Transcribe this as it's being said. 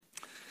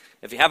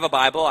If you have a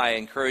Bible, I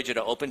encourage you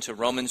to open to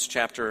Romans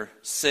chapter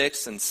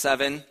 6 and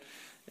 7.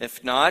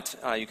 If not,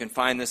 you can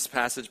find this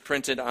passage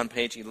printed on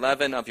page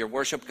 11 of your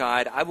worship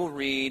guide. I will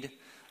read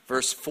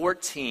verse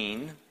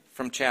 14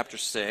 from chapter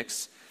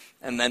 6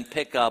 and then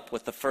pick up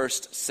with the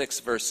first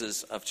 6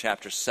 verses of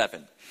chapter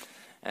 7.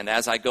 And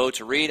as I go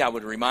to read, I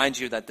would remind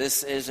you that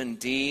this is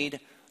indeed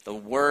the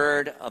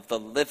word of the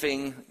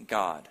living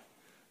God,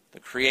 the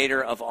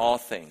creator of all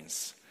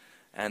things,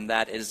 and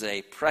that is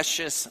a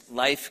precious,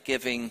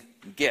 life-giving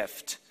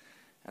gift,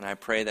 and I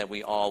pray that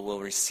we all will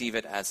receive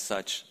it as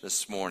such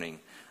this morning.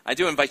 I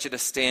do invite you to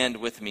stand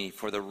with me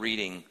for the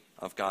reading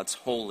of God's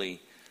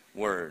holy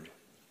word.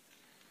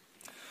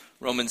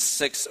 Romans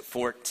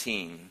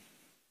 6:14.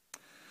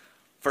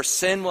 For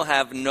sin will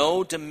have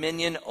no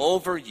dominion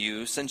over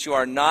you, since you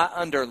are not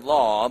under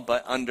law,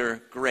 but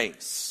under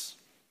grace.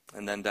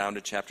 And then down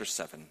to chapter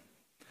 7.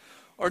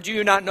 Or do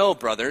you not know,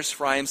 brothers,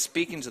 for I am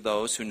speaking to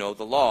those who know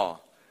the law,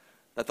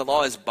 that the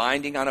law is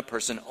binding on a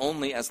person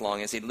only as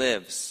long as he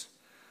lives.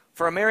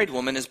 For a married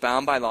woman is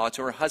bound by law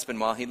to her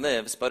husband while he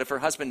lives, but if her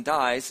husband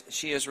dies,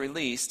 she is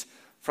released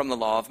from the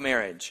law of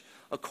marriage.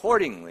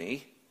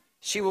 Accordingly,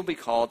 she will be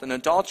called an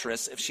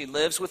adulteress if she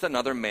lives with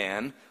another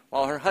man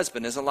while her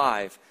husband is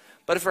alive.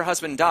 But if her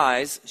husband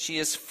dies, she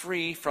is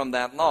free from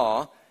that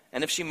law,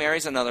 and if she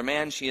marries another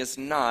man, she is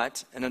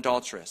not an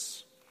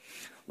adulteress.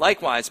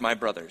 Likewise, my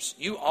brothers,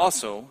 you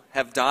also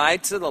have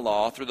died to the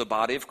law through the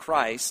body of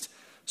Christ,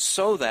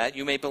 so that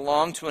you may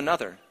belong to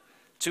another,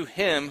 to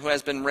him who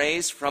has been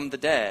raised from the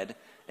dead,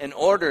 in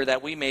order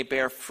that we may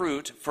bear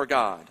fruit for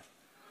God.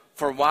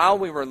 For while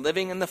we were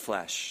living in the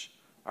flesh,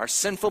 our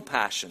sinful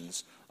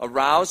passions,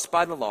 aroused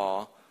by the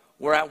law,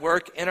 were at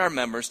work in our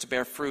members to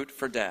bear fruit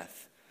for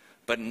death.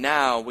 But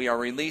now we are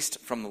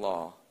released from the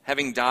law,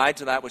 having died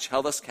to that which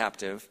held us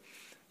captive,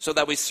 so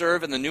that we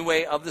serve in the new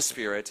way of the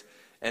Spirit,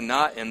 and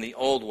not in the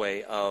old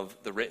way of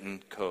the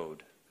written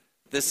code.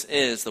 This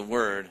is the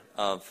word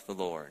of the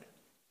Lord.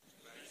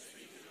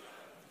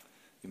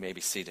 You may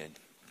be seated.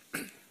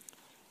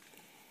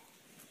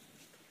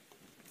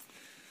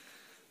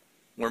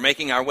 We're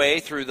making our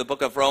way through the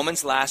book of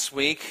Romans. Last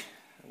week,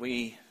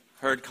 we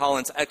heard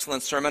Colin's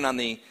excellent sermon on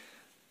the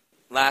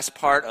last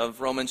part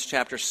of Romans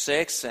chapter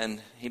 6,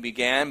 and he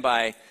began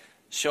by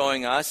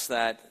showing us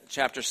that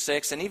chapter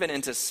 6 and even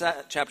into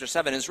chapter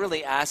 7 is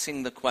really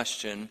asking the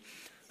question,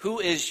 who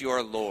is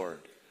your Lord?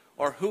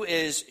 Or who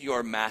is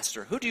your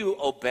master? Who do you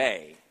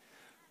obey?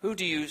 Who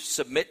do you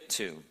submit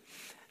to?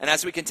 And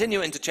as we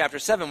continue into chapter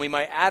 7, we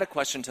might add a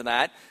question to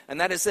that,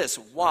 and that is this: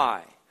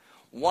 why?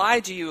 Why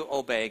do you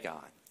obey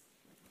God?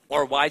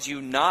 Or why do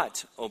you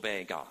not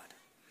obey God?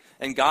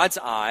 In God's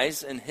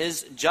eyes, in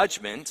his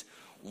judgment,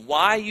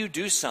 why you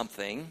do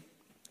something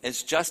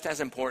is just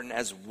as important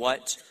as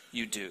what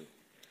you do.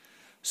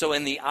 So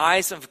in the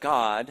eyes of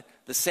God,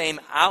 the same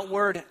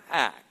outward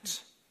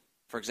act,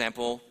 for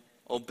example,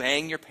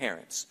 obeying your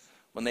parents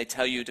when they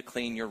tell you to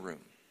clean your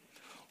room,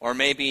 or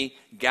maybe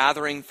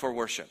gathering for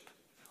worship,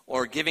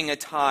 or giving a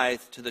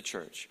tithe to the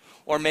church,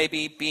 or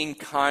maybe being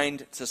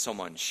kind to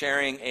someone,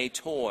 sharing a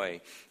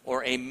toy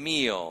or a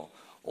meal,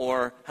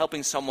 or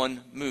helping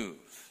someone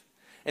move.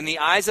 In the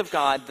eyes of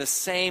God, the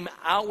same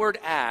outward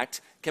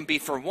act can be,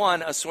 for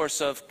one, a source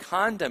of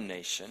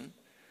condemnation,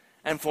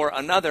 and for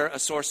another, a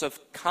source of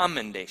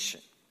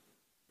commendation.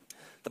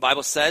 The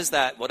Bible says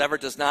that whatever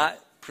does not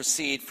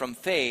proceed from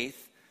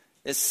faith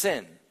is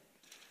sin.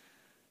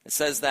 It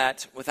says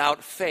that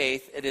without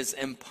faith, it is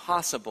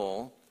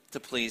impossible to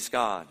please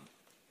God.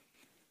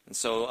 And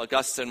so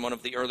Augustine, one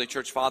of the early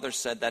church fathers,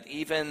 said that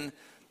even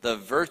the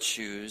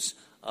virtues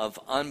of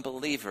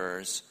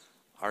unbelievers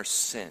are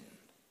sin.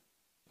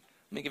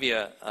 Let me give you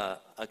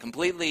a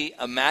completely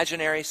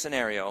imaginary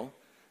scenario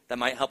that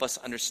might help us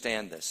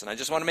understand this. And I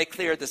just want to make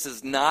clear, this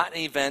is not an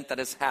event that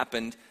has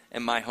happened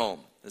in my home.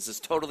 This is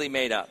totally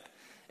made up.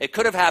 It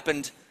could have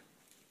happened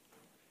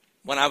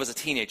when I was a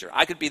teenager.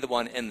 I could be the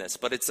one in this,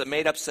 but it's a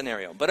made-up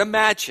scenario. But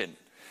imagine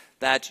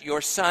that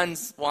your son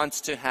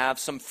wants to have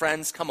some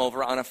friends come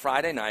over on a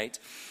Friday night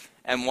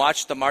and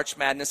watch the March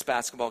Madness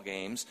basketball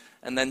games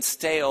and then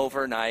stay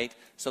overnight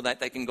so that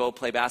they can go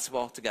play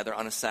basketball together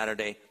on a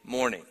Saturday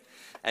morning.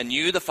 And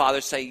you, the father,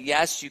 say,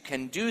 yes, you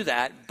can do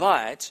that,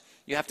 but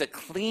you have to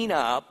clean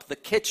up the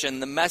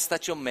kitchen, the mess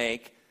that you'll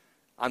make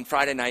on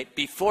Friday night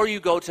before you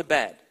go to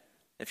bed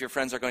if your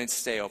friends are going to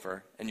stay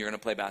over and you're going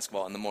to play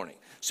basketball in the morning.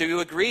 So you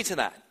agree to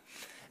that.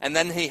 And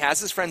then he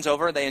has his friends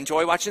over, they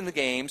enjoy watching the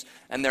games,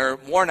 and they're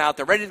worn out,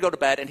 they're ready to go to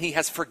bed, and he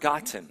has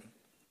forgotten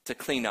to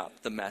clean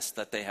up the mess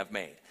that they have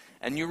made.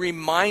 And you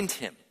remind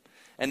him.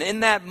 And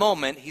in that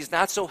moment, he's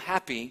not so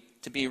happy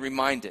to be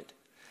reminded.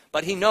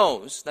 But he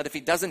knows that if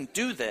he doesn't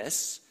do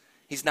this,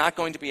 he's not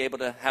going to be able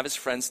to have his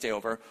friends stay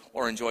over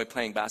or enjoy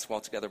playing basketball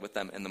together with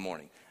them in the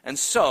morning. And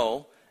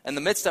so, in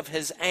the midst of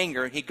his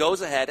anger, he goes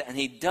ahead and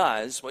he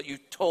does what you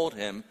told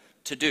him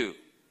to do.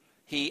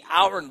 He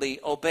outwardly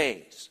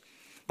obeys.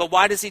 But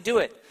why does he do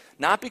it?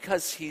 Not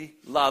because he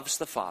loves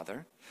the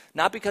Father,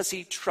 not because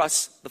he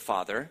trusts the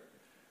Father,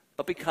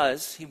 but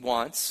because he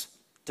wants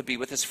to be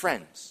with his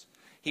friends.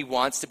 He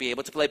wants to be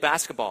able to play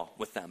basketball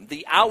with them.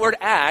 The outward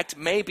act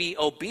may be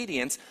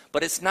obedience,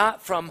 but it's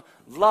not from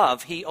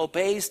love. He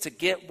obeys to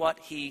get what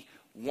he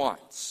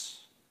wants.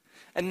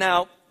 And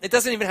now, it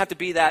doesn't even have to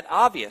be that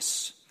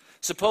obvious.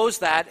 Suppose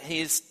that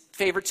his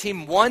favorite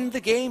team won the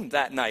game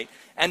that night,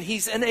 and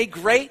he's in a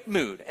great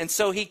mood, and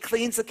so he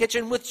cleans the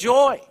kitchen with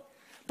joy,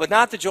 but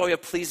not the joy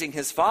of pleasing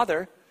his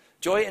father.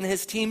 Joy in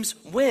his team's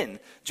win.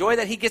 Joy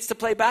that he gets to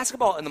play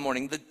basketball in the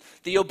morning.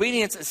 The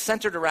obedience is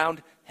centered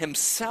around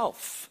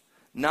himself,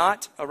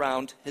 not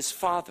around his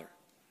father.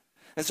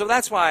 And so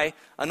that's why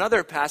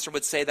another pastor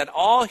would say that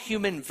all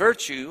human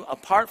virtue,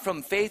 apart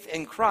from faith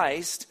in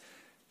Christ,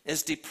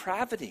 is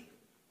depravity.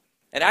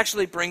 It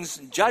actually brings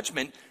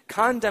judgment,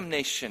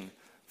 condemnation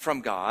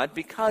from God,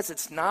 because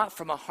it's not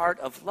from a heart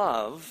of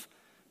love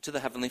to the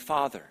Heavenly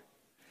Father,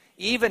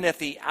 even if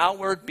the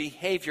outward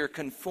behavior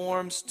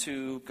conforms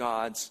to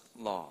God's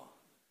law.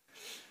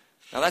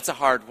 Now that's a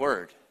hard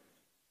word.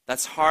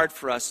 That's hard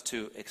for us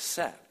to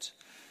accept.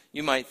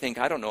 You might think,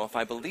 I don't know if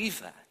I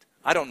believe that.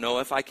 I don't know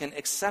if I can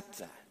accept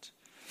that.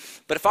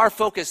 But if our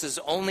focus is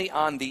only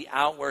on the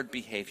outward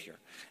behavior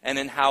and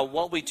in how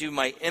what we do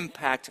might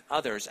impact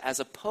others as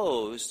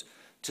opposed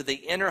to the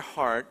inner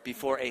heart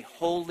before a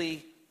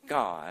holy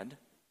God,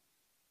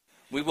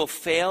 we will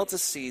fail to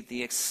see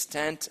the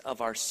extent of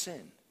our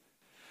sin.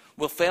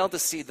 We'll fail to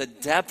see the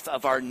depth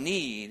of our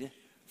need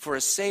for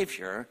a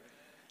Savior,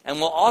 and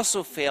we'll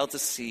also fail to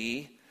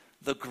see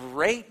the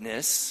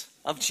greatness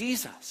of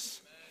Jesus,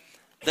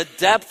 the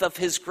depth of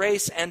his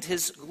grace and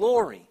his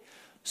glory.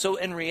 So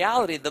in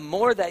reality, the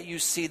more that you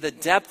see the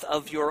depth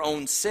of your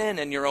own sin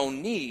and your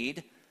own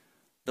need,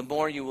 the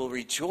more you will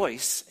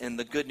rejoice in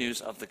the good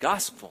news of the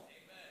gospel.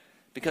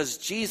 Because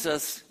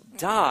Jesus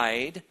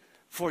died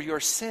for your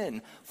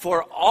sin,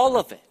 for all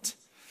of it.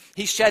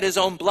 He shed his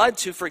own blood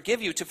to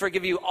forgive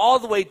you all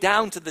the way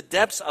down to the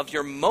depths of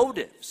your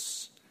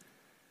motives.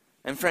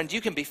 And friend,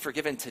 you can be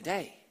forgiven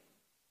today.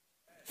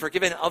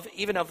 Forgiven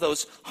even of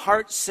those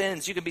heart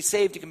sins. You can be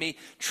saved. You can be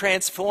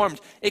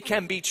transformed. It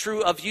can be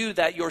true of you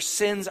that your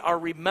sins are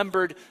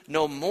remembered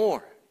no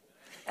more.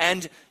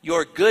 And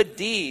your good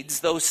deeds,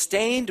 though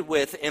stained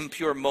with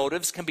impure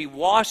motives, can be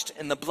washed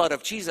in the blood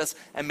of Jesus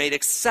and made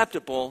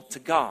acceptable to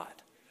God.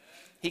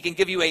 He can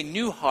give you a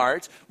new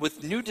heart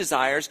with new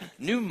desires,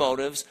 new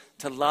motives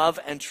to love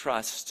and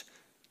trust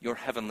your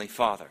Heavenly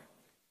Father.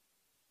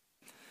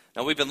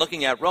 Now, we've been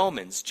looking at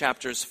Romans.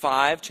 Chapters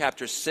 5,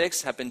 chapter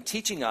 6 have been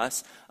teaching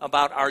us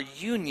about our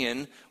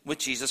union with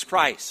Jesus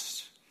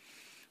Christ.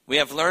 We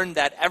have learned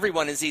that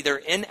everyone is either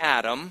in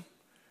Adam,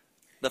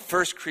 the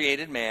first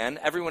created man.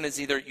 Everyone is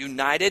either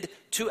united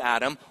to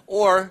Adam,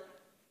 or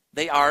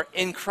they are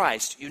in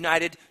Christ,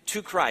 united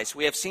to Christ.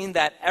 We have seen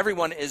that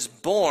everyone is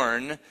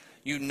born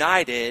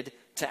united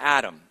to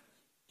Adam,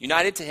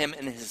 united to him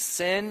in his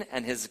sin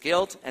and his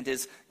guilt and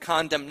his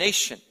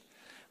condemnation.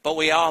 But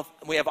we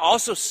have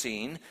also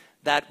seen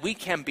that we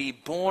can be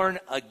born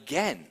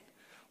again.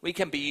 We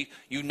can be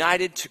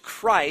united to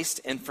Christ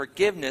in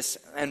forgiveness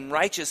and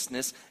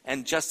righteousness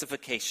and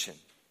justification.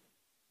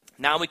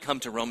 Now we come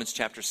to Romans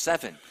chapter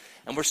 7,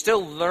 and we're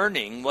still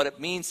learning what it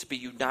means to be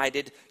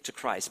united to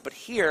Christ. But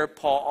here,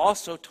 Paul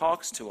also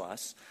talks to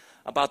us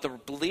about the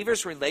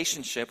believer's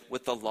relationship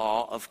with the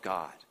law of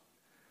God.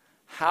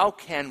 How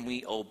can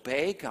we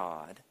obey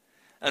God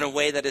in a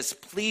way that is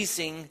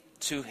pleasing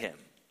to him?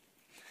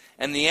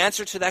 And the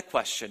answer to that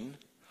question,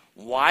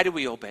 why do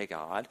we obey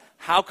God?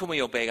 How can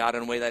we obey God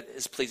in a way that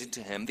is pleasing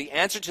to him? The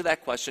answer to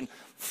that question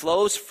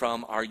flows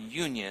from our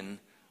union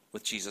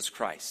with Jesus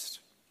Christ.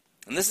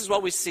 And this is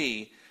what we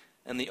see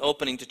in the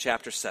opening to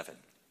chapter 7.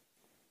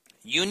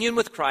 Union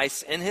with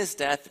Christ in his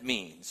death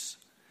means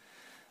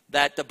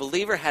that the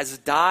believer has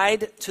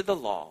died to the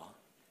law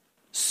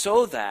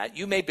so that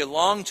you may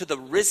belong to the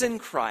risen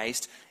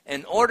Christ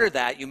in order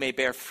that you may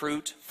bear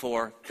fruit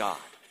for God.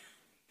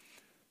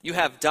 You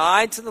have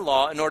died to the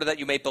law in order that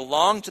you may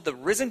belong to the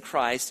risen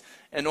Christ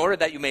in order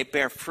that you may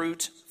bear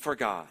fruit for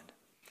God.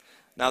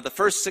 Now, the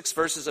first 6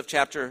 verses of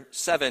chapter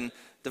 7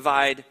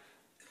 divide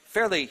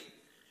fairly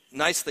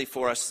nicely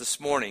for us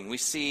this morning. We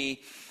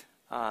see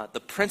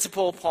the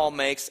principle Paul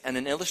makes and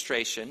an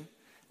illustration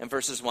in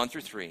verses 1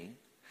 through 3.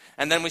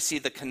 And then we see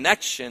the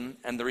connection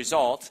and the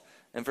result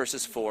in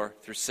verses 4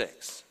 through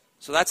 6.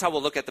 So that's how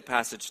we'll look at the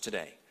passage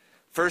today.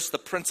 First, the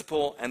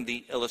principle and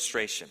the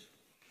illustration.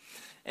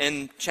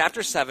 In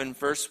chapter 7,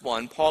 verse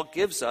 1, Paul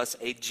gives us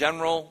a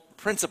general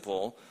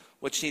principle,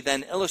 which he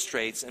then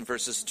illustrates in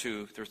verses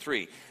 2 through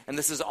 3. And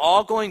this is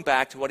all going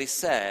back to what he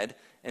said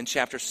in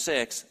chapter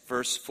 6,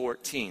 verse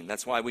 14.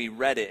 That's why we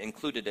read it,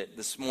 included it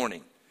this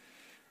morning.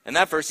 In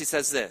that verse, he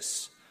says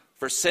this: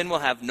 "For sin will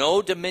have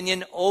no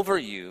dominion over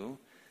you,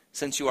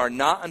 since you are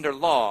not under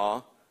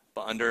law,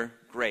 but under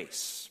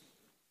grace."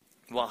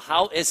 Well,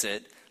 how is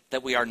it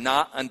that we are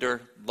not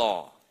under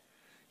law?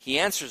 He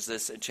answers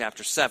this in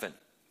chapter 7,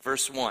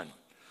 verse 1.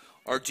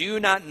 "Or do you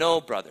not know,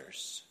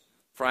 brothers?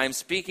 For I am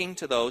speaking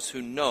to those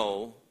who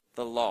know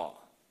the law."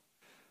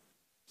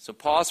 So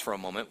pause for a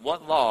moment.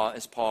 What law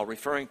is Paul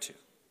referring to?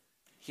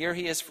 Here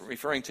he is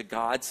referring to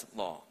God's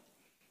law.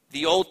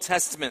 the Old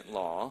Testament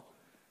law,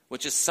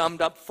 which is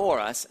summed up for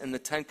us in the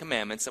Ten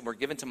Commandments that were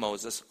given to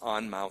Moses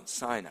on Mount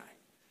Sinai.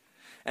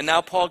 And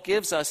now Paul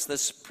gives us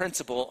this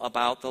principle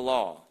about the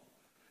law.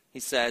 He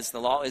says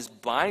the law is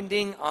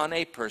binding on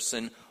a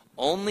person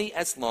only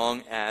as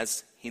long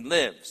as he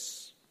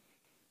lives.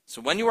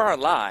 So when you are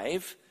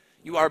alive,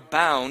 you are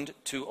bound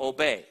to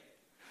obey.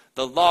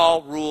 The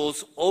law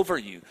rules over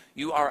you.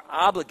 You are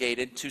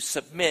obligated to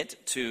submit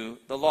to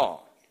the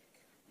law.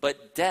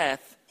 But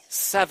death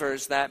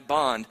severs that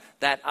bond,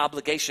 that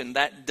obligation,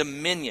 that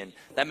dominion.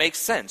 That makes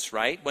sense,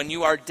 right? When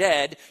you are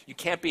dead, you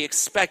can't be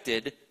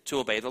expected to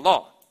obey the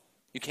law.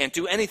 You can't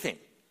do anything.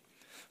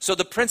 So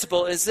the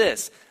principle is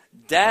this: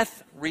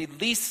 death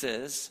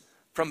releases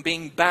from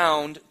being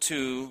bound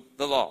to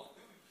the law.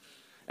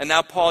 And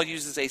now Paul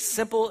uses a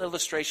simple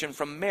illustration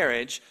from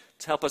marriage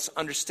to help us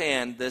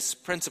understand this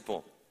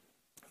principle.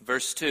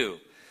 Verse 2,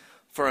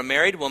 for a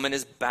married woman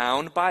is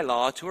bound by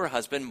law to her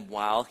husband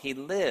while he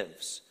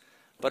lives.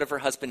 But if her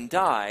husband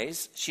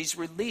dies, she's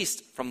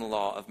released from the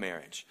law of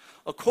marriage.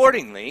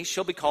 Accordingly,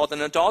 she'll be called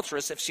an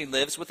adulteress if she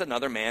lives with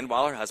another man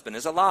while her husband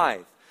is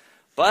alive.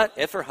 But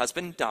if her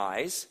husband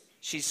dies,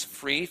 she's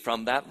free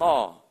from that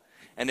law.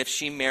 And if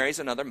she marries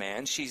another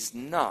man, she's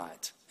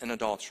not an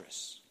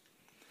adulteress.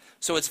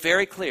 So it's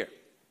very clear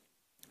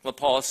what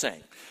Paul is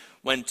saying.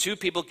 When two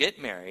people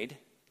get married,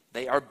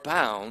 they are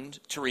bound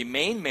to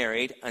remain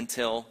married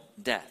until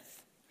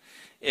death.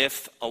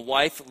 If a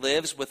wife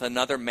lives with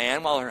another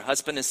man while her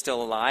husband is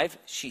still alive,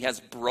 she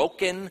has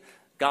broken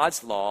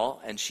God's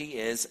law and she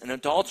is an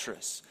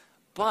adulteress.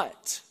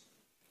 But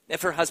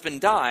if her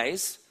husband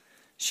dies,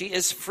 she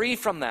is free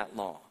from that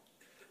law.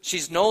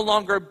 She's no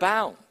longer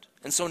bound.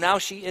 And so now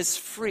she is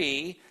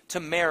free to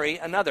marry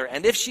another.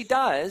 And if she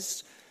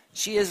does,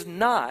 she is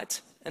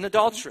not an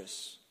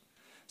adulteress.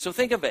 So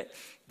think of it.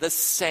 The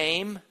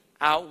same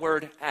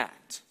outward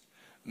act,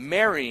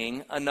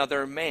 marrying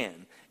another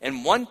man.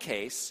 In one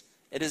case,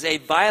 it is a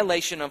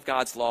violation of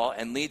God's law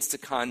and leads to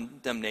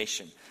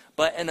condemnation.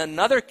 But in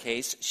another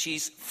case,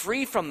 she's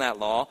free from that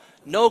law,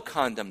 no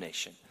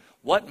condemnation.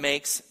 What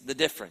makes the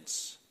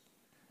difference?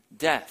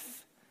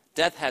 Death.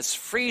 Death has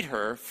freed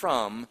her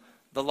from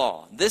the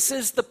law. This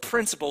is the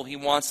principle he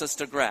wants us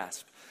to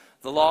grasp.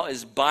 The law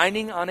is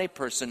binding on a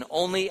person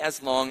only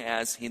as long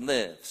as he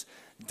lives.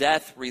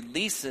 Death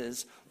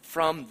releases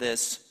from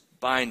this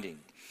binding.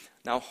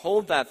 Now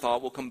hold that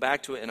thought. We'll come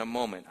back to it in a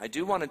moment. I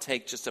do want to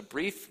take just a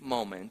brief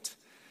moment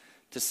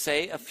to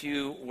say a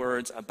few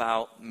words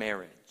about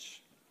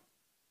marriage.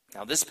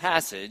 Now this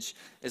passage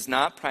is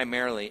not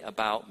primarily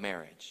about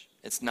marriage.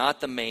 It's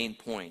not the main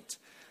point.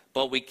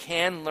 But we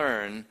can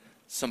learn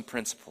some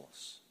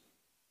principles.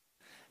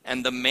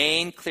 And the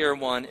main clear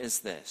one is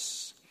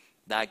this: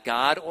 that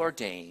God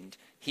ordained,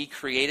 he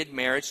created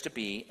marriage to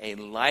be a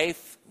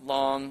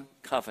lifelong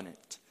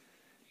covenant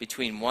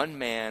between one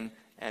man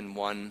and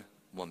one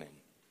woman.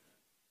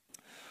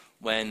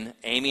 When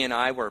Amy and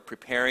I were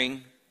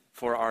preparing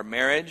for our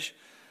marriage,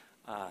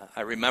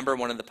 I remember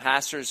one of the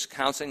pastors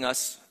counseling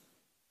us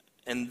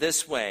in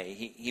this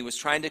way. He was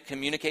trying to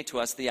communicate to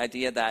us the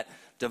idea that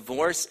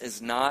divorce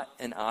is not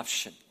an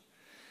option.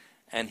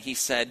 And he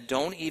said,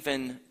 don't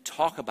even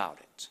talk about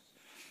it.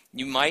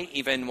 You might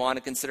even want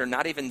to consider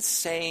not even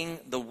saying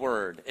the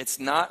word. It's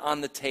not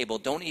on the table.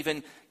 Don't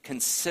even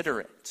consider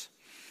it.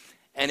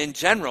 And in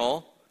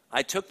general,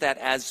 I took that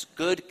as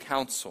good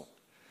counsel.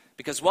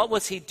 Because what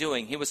was he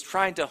doing? He was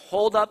trying to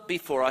hold up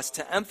before us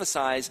to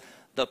emphasize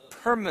the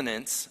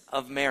permanence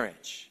of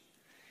marriage.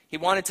 He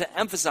wanted to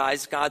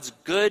emphasize God's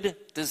good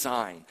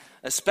design,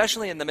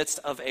 especially in the midst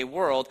of a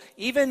world,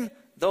 even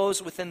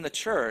those within the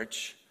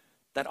church,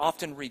 that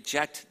often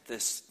reject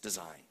this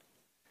design.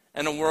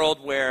 And a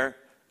world where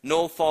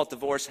no-fault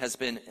divorce has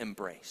been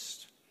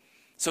embraced.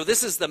 So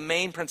this is the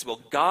main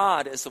principle.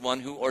 God is the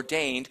one who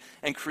ordained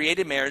and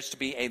created marriage to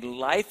be a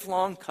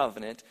lifelong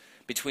covenant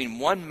between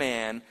one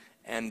man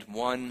and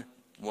one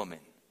woman.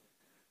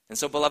 And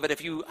so, beloved,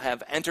 if you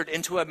have entered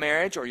into a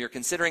marriage or you're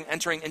considering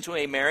entering into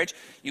a marriage,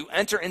 you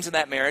enter into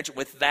that marriage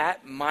with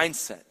that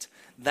mindset,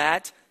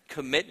 that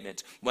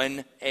commitment.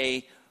 When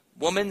a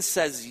woman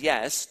says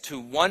yes to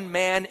one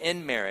man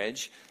in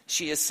marriage,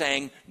 she is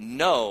saying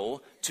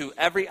no to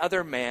every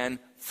other man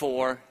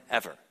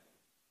forever.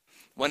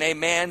 When a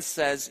man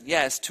says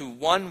yes to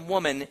one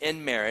woman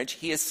in marriage,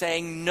 he is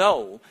saying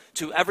no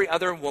to every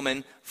other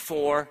woman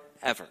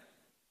forever.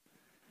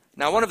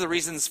 Now, one of the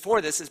reasons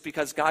for this is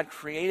because God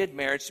created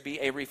marriage to be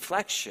a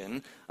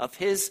reflection of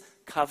his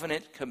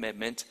covenant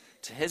commitment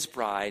to his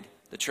bride,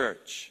 the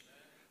church.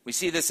 We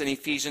see this in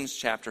Ephesians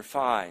chapter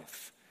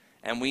 5.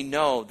 And we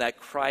know that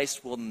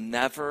Christ will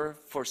never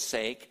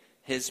forsake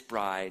his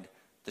bride,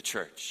 the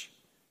church.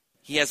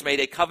 He has made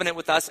a covenant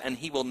with us, and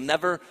he will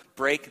never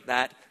break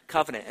that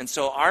covenant. And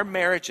so our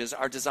marriages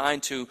are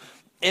designed to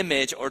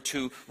image or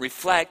to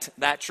reflect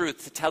that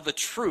truth, to tell the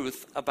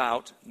truth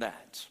about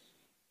that.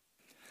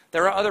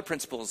 There are other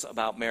principles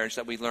about marriage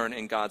that we learn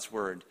in God's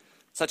word,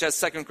 such as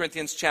 2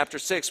 Corinthians chapter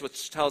 6,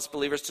 which tells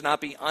believers to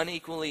not be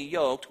unequally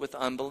yoked with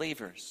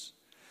unbelievers.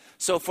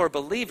 So for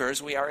believers,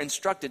 we are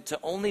instructed to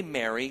only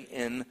marry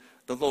in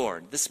the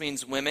Lord. This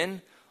means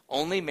women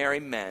only marry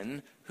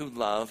men who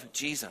love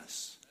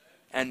Jesus,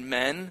 and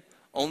men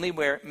only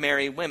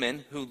marry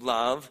women who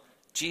love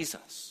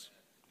Jesus.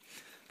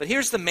 But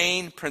here's the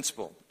main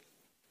principle.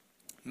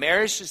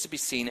 Marriage is to be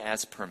seen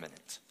as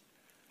permanent.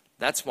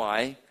 That's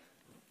why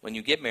when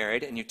you get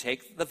married and you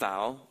take the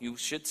vow, you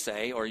should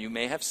say, or you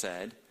may have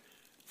said,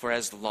 "For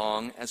as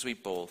long as we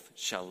both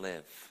shall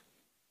live,"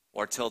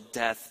 or "till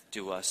death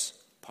do us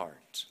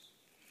part."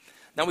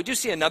 Now we do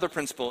see another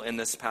principle in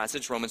this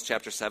passage, Romans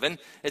chapter 7.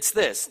 It's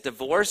this: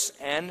 divorce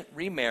and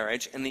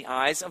remarriage in the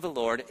eyes of the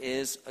Lord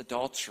is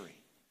adultery.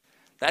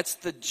 That's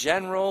the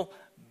general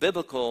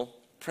biblical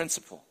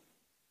principle.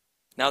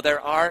 Now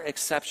there are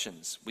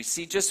exceptions. We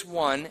see just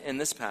one in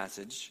this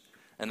passage,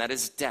 and that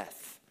is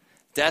death.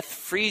 Death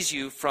frees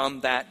you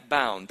from that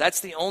bound. That's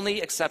the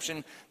only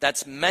exception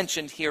that's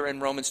mentioned here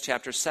in Romans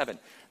chapter 7.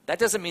 That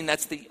doesn't mean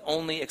that's the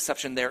only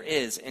exception there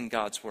is in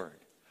God's word.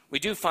 We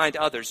do find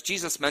others.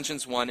 Jesus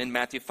mentions one in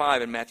Matthew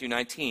 5 and Matthew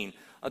 19,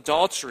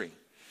 adultery.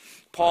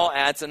 Paul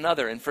adds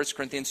another in 1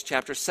 Corinthians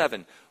chapter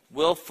 7,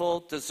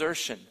 willful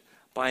desertion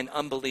by an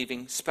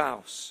unbelieving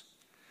spouse.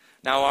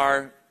 Now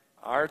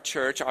our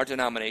church, our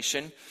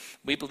denomination,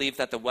 we believe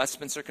that the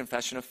Westminster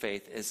Confession of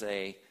Faith is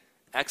an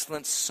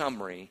excellent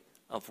summary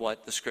of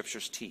what the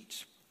Scriptures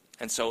teach.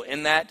 And so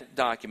in that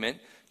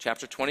document,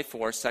 chapter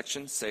 24,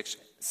 section 6,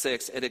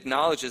 it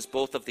acknowledges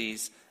both of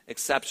these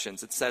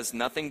exceptions. It says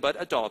nothing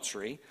but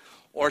adultery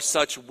or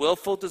such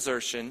willful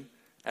desertion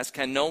as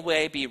can no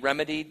way be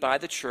remedied by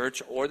the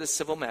church or the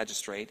civil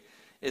magistrate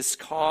is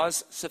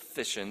cause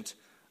sufficient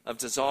of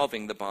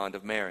dissolving the bond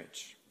of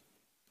marriage.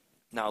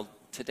 Now,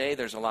 today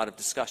there's a lot of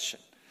discussion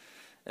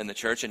in the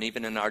church and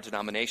even in our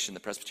denomination, the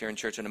Presbyterian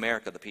Church in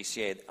America, the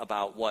PCA,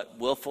 about what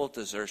willful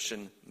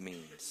desertion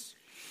means.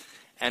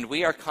 And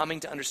we are coming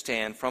to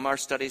understand from our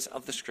studies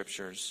of the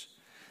Scriptures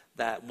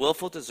that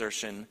willful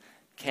desertion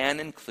can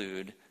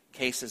include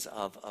cases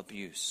of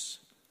abuse,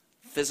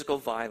 physical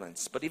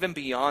violence, but even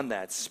beyond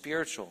that,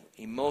 spiritual,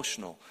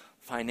 emotional,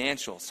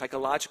 financial,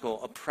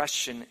 psychological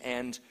oppression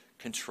and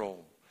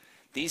control.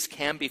 These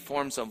can be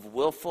forms of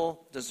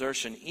willful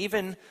desertion,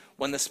 even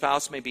when the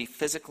spouse may be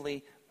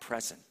physically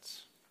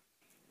present.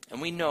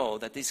 And we know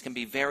that these can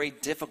be very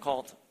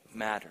difficult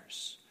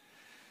matters.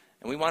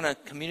 And we want to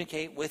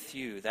communicate with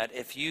you that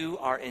if you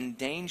are in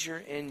danger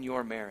in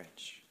your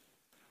marriage,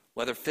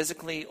 whether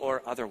physically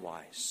or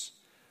otherwise,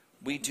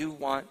 we do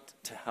want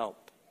to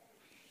help.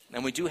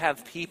 And we do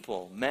have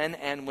people, men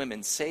and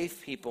women,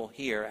 safe people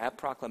here at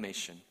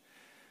Proclamation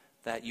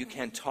that you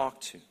can talk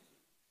to.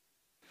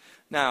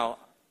 Now,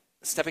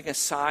 stepping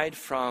aside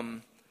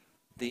from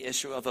the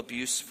issue of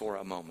abuse for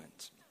a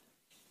moment,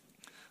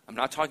 I'm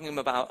not talking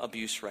about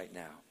abuse right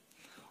now.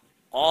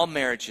 All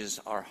marriages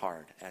are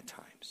hard at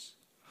times.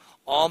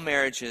 All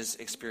marriages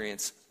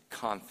experience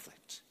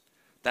conflict.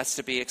 That's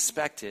to be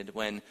expected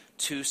when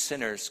two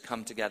sinners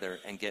come together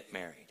and get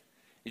married.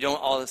 You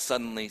don't all of a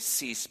sudden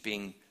cease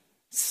being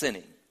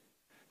sinning.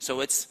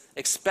 So it's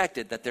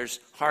expected that there's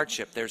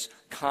hardship, there's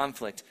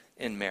conflict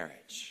in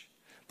marriage.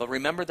 But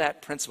remember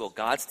that principle.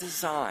 God's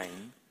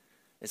design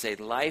is a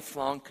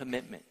lifelong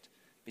commitment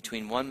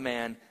between one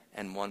man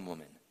and one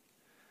woman.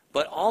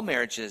 But all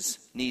marriages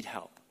need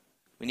help.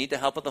 We need the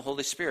help of the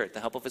Holy Spirit, the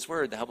help of His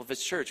Word, the help of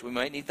His church. We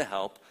might need the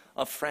help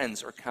of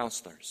friends or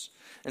counselors.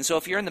 And so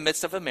if you're in the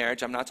midst of a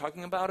marriage, I'm not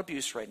talking about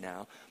abuse right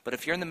now, but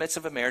if you're in the midst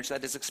of a marriage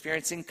that is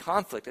experiencing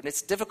conflict and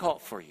it's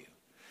difficult for you,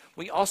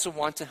 we also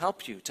want to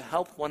help you, to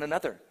help one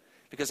another.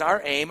 Because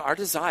our aim, our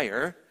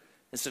desire,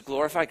 is to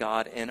glorify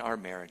God in our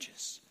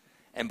marriages.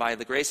 And by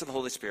the grace of the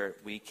Holy Spirit,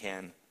 we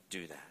can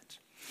do that.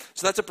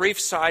 So that's a brief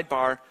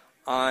sidebar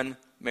on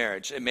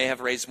marriage. It may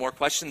have raised more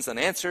questions than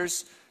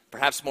answers,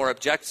 perhaps more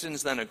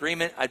objections than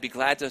agreement. I'd be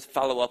glad to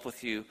follow up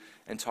with you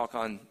and talk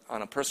on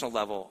a personal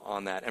level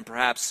on that, and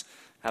perhaps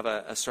have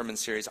a sermon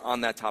series on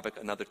that topic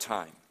another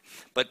time.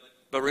 But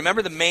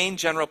remember the main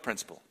general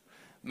principle.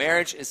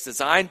 Marriage is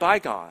designed by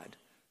God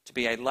to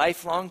be a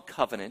lifelong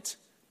covenant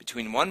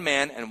between one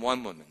man and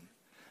one woman.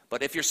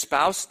 But if your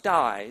spouse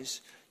dies,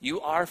 you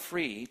are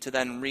free to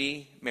then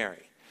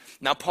remarry.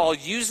 Now, Paul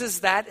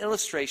uses that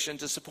illustration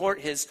to support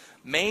his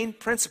main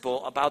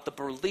principle about the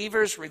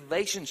believer's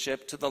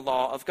relationship to the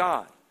law of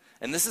God.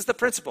 And this is the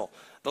principle.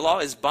 The law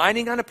is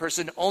binding on a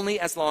person only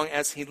as long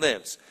as he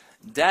lives.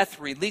 Death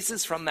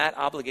releases from that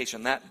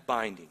obligation, that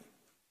binding.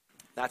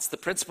 That's the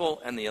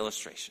principle and the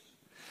illustration.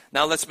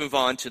 Now let's move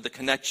on to the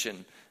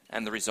connection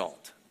and the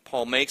result.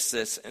 Paul makes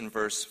this in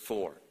verse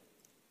 4.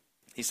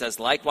 He says,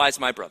 "Likewise,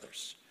 my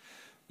brothers,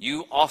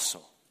 you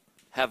also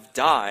have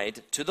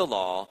died to the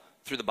law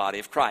through the body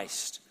of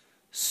Christ,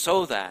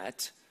 so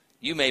that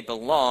you may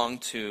belong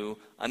to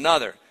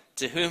another,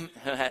 to him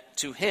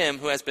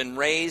who has been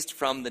raised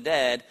from the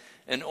dead,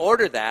 in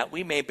order that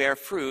we may bear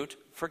fruit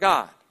for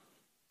God.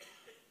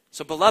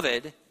 So,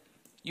 beloved,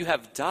 you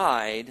have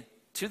died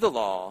to the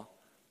law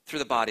through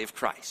the body of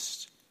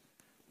Christ."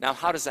 Now,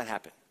 how does that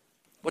happen?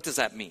 What does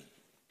that mean?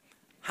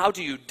 How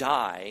do you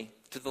die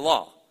to the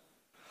law?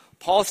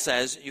 Paul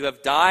says you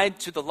have died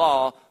to the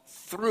law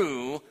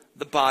through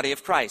the body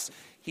of Christ.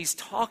 He's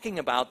talking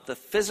about the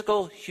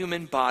physical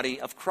human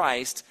body of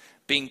Christ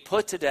being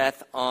put to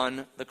death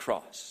on the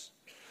cross.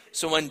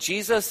 So when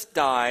Jesus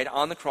died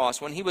on the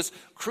cross, when he was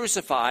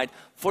crucified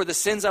for the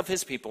sins of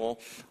his people,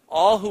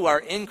 all who are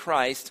in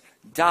Christ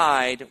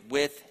died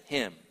with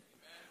him.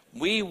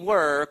 We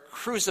were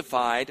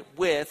crucified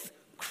with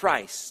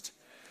Christ.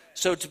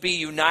 So to be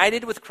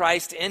united with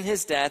Christ in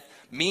his death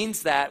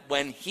means that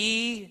when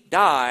he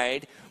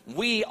died,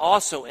 we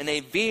also, in a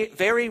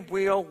very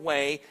real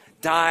way,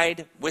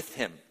 died with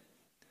him.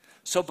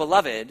 So,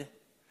 beloved,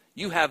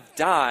 you have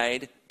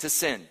died to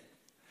sin.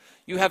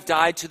 You have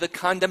died to the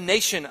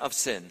condemnation of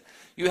sin.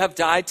 You have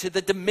died to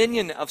the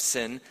dominion of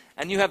sin.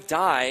 And you have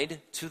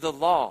died to the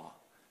law,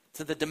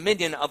 to the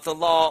dominion of the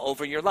law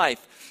over your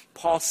life.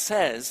 Paul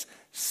says,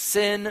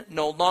 sin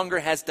no longer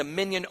has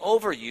dominion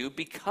over you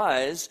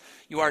because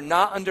you are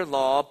not under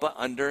law but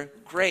under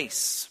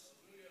grace.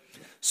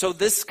 So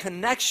this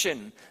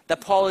connection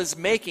that Paul is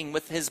making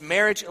with his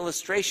marriage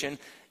illustration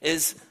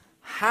is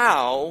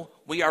how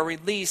we are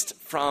released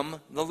from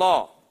the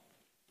law.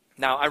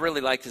 Now, I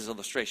really like his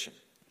illustration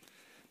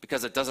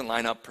because it doesn't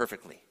line up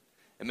perfectly.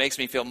 It makes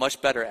me feel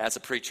much better as a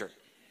preacher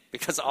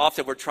because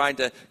often we're trying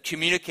to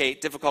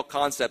communicate difficult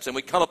concepts and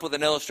we come up with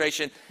an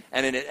illustration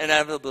and it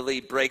inevitably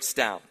breaks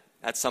down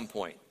at some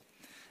point.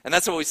 And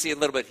that's what we see a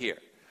little bit here.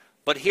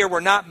 But here we're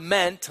not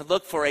meant to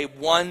look for a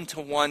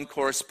one-to-one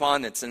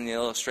correspondence in the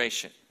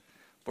illustration.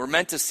 We're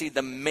meant to see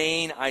the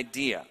main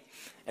idea.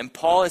 And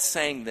Paul is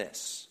saying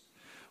this: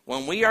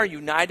 when we are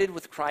united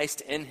with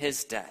Christ in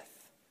his death,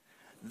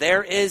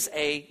 there is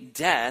a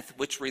death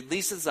which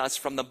releases us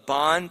from the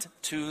bond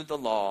to the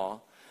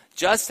law,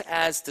 just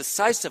as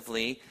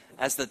decisively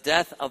as the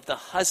death of the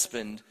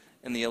husband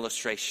in the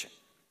illustration.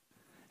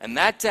 And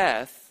that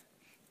death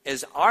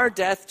is our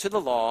death to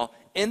the law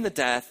in the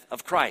death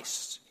of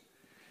Christ.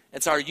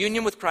 It's our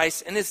union with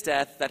Christ in his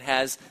death that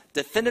has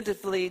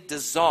definitively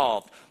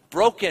dissolved,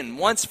 broken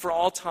once for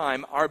all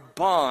time, our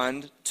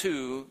bond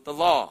to the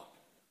law.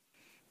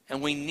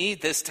 And we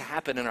need this to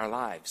happen in our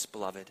lives,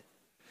 beloved.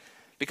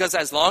 Because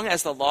as long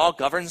as the law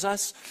governs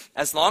us,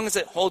 as long as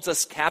it holds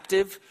us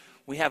captive,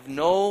 we have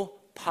no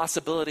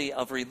possibility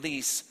of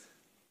release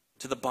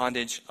to the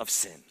bondage of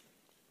sin.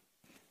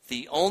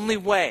 The only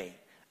way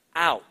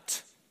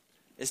out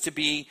is to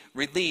be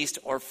released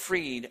or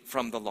freed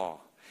from the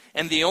law.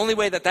 And the only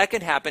way that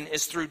can happen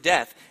is through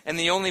death. And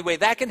the only way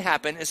that can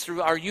happen is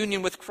through our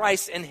union with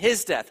Christ in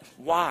his death.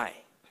 Why?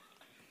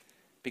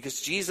 Because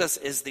Jesus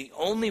is the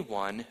only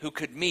one who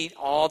could meet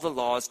all the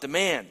law's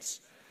demands.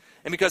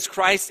 And because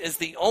Christ is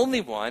the only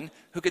one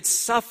who could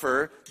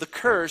suffer the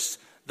curse,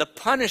 the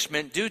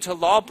punishment due to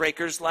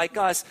lawbreakers like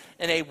us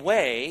in a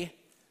way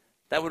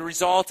that would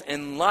result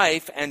in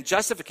life and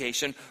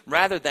justification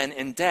rather than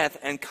in death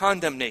and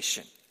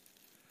condemnation.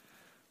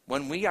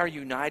 When we are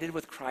united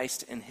with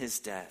Christ in his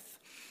death,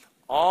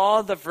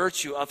 all the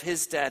virtue of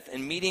his death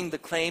in meeting the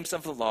claims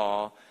of the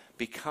law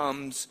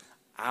becomes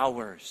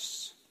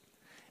ours.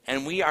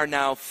 And we are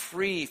now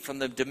free from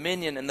the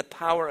dominion and the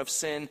power of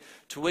sin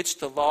to which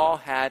the law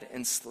had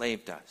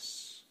enslaved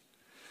us.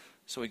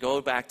 So we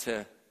go back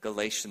to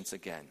Galatians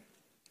again.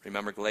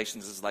 Remember,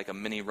 Galatians is like a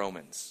mini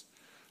Romans.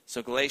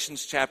 So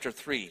Galatians chapter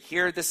 3.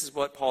 Here, this is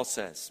what Paul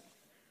says.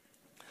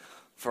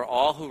 For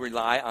all who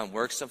rely on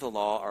works of the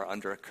law are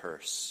under a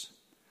curse.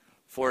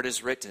 For it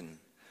is written,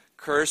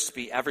 cursed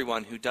be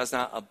everyone who does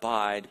not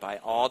abide by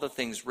all the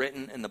things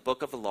written in the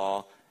book of the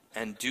law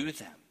and do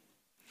them.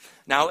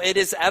 Now it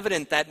is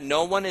evident that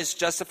no one is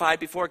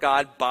justified before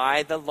God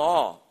by the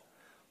law,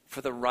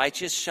 for the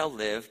righteous shall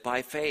live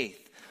by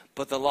faith.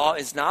 But the law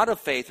is not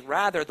of faith,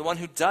 rather the one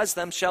who does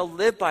them shall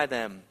live by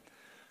them.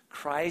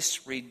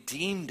 Christ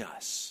redeemed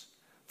us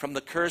from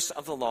the curse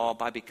of the law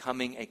by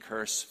becoming a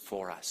curse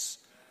for us.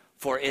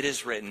 For it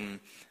is written,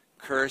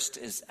 cursed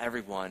is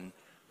everyone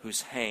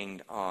who's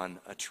hanged on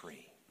a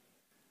tree.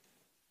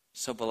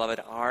 So, beloved,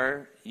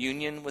 our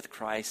union with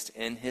Christ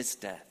in his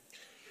death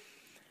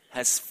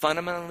has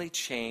fundamentally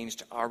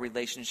changed our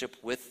relationship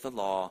with the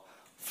law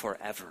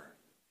forever.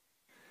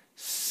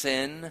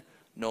 Sin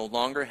no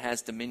longer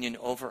has dominion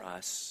over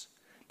us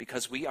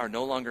because we are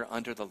no longer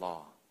under the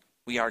law.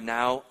 We are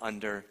now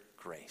under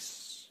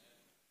grace.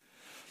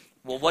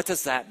 Well, what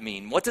does that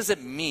mean? What does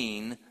it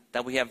mean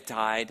that we have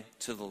died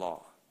to the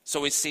law? So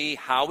we see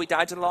how we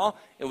died to the law.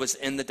 It was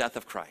in the death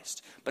of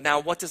Christ. But now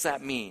what does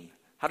that mean?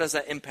 How does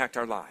that impact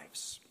our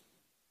lives?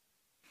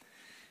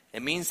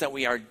 It means that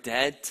we are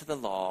dead to the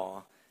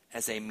law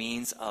as a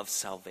means of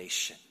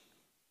salvation.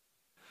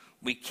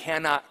 We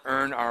cannot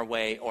earn our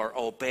way or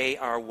obey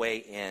our way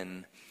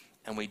in,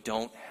 and we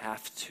don't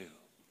have to.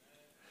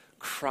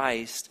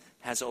 Christ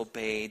has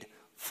obeyed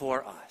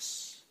for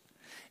us.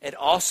 It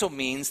also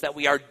means that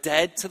we are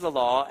dead to the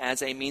law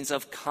as a means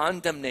of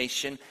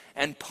condemnation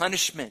and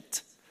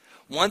punishment.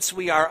 Once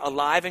we are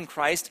alive in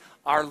Christ,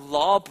 our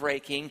law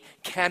breaking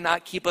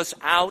cannot keep us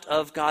out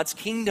of God's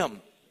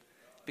kingdom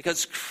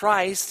because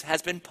Christ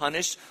has been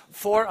punished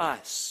for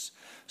us.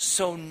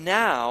 So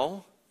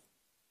now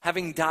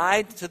Having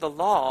died to the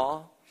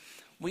law,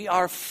 we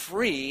are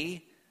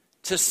free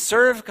to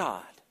serve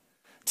God,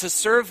 to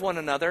serve one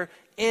another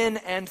in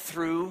and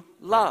through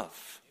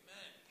love.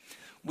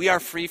 We are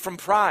free from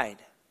pride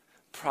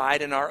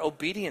in our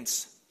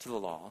obedience to the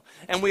law.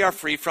 And we are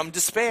free from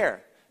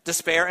despair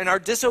in our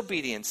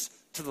disobedience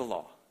to the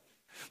law.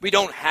 We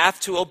don't have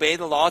to obey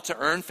the law to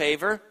earn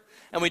favor,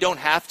 and we don't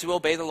have to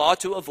obey the law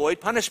to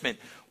avoid punishment.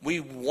 We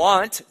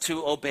want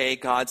to obey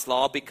God's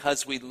law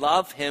because we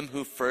love him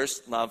who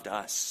first loved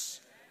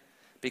us,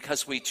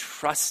 because we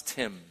trust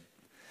him,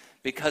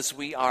 because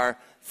we are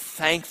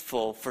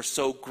thankful for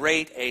so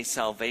great a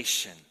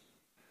salvation.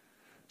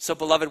 So,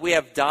 beloved, we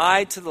have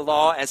died to the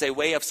law as a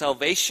way of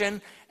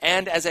salvation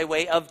and as a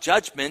way of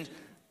judgment,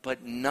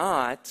 but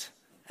not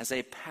as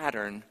a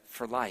pattern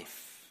for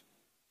life.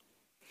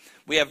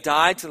 We have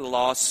died to the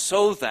law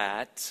so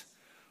that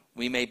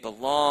we may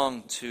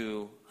belong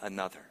to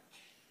another.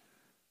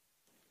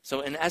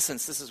 So in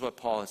essence, this is what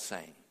Paul is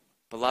saying.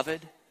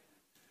 Beloved,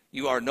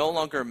 you are no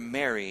longer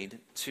married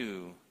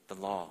to the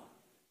law.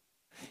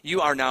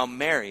 You are now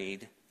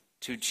married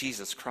to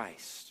Jesus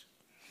Christ.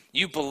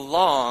 You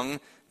belong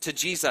to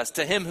Jesus,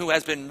 to him who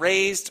has been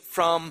raised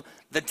from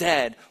the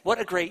dead. What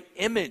a great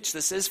image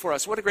this is for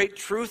us. What a great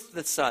truth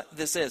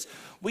this is.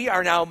 We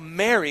are now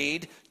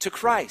married to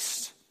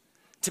Christ.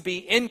 To be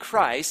in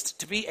Christ,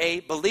 to be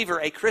a believer,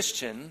 a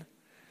Christian,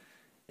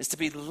 is to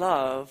be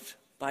loved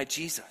by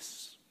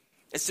Jesus.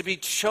 It's to be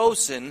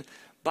chosen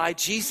by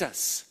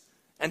Jesus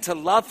and to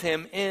love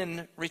him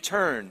in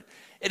return.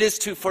 It is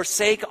to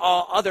forsake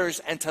all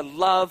others and to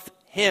love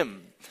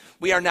him.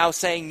 We are now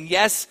saying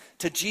yes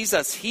to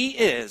Jesus. He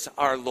is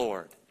our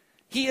Lord.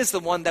 He is the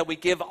one that we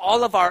give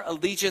all of our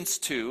allegiance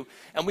to,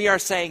 and we are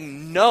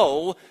saying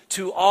no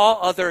to all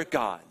other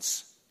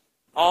gods,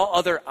 all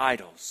other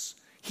idols.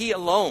 He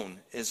alone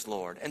is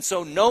Lord. And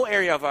so no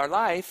area of our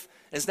life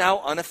is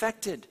now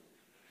unaffected.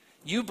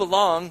 You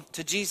belong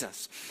to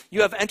Jesus.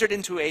 You have entered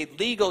into a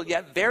legal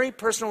yet very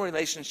personal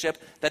relationship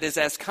that is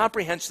as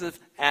comprehensive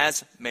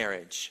as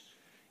marriage.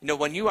 You know,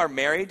 when you are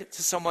married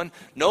to someone,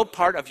 no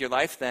part of your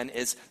life then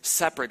is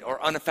separate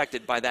or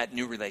unaffected by that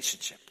new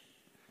relationship.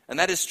 And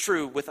that is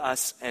true with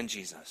us and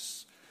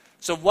Jesus.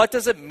 So what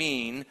does it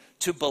mean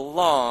to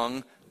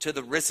belong to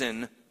the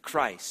risen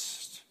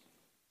Christ?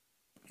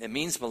 It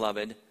means,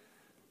 beloved,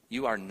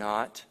 you are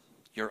not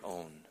your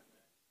own.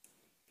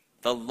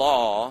 The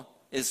law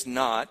is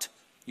not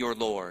your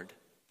Lord.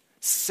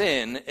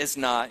 Sin is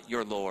not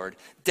your Lord.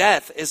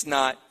 Death is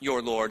not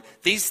your Lord.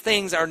 These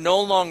things are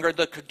no longer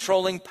the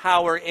controlling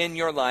power in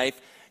your life.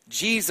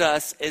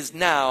 Jesus is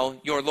now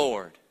your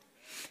Lord.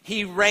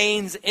 He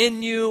reigns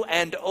in you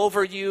and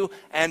over you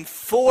and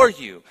for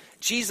you.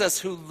 Jesus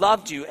who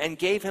loved you and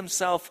gave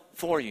himself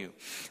for you.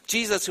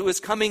 Jesus who is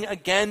coming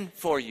again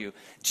for you.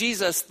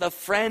 Jesus, the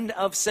friend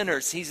of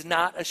sinners. He's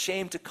not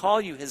ashamed to call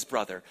you his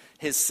brother,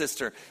 his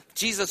sister.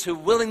 Jesus who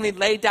willingly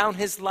laid down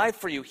his life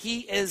for you.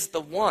 He is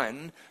the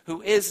one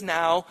who is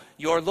now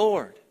your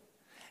Lord.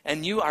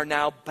 And you are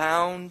now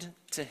bound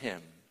to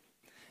him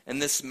in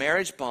this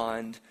marriage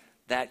bond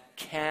that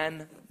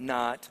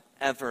cannot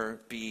ever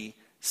be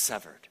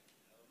severed.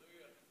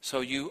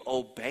 So you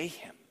obey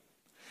him.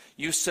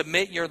 You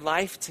submit your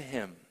life to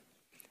him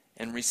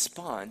in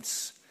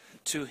response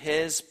to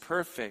his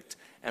perfect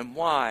and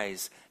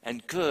wise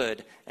and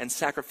good and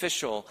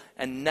sacrificial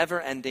and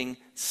never-ending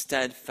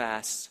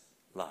steadfast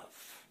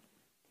love.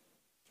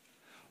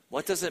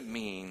 What does it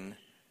mean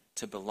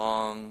to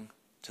belong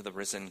to the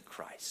risen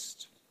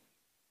Christ?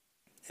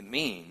 It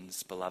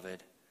means,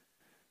 beloved,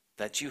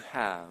 that you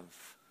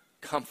have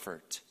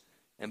comfort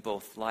in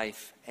both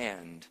life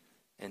and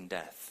in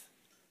death.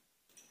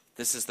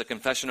 This is the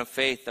confession of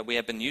faith that we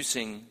have been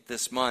using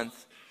this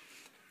month.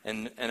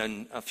 And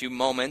in a few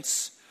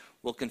moments,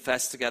 we'll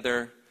confess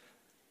together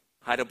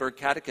Heidelberg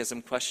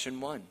Catechism,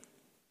 question 1.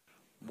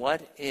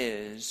 What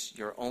is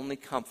your only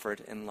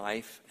comfort in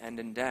life and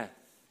in death?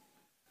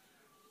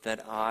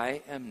 That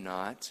I am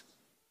not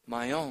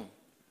my own.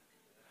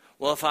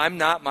 Well, if I'm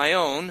not my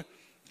own,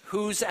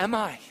 whose am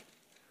I?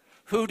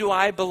 Who do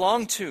I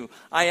belong to?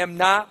 I am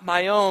not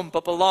my own,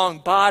 but belong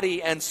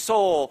body and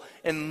soul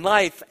in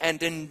life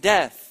and in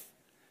death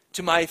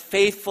to my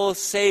faithful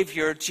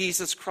Savior,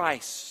 Jesus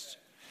Christ.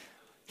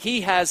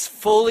 He has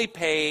fully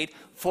paid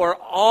for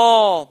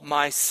all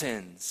my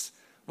sins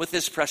with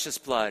his precious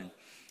blood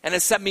and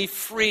has set me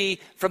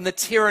free from the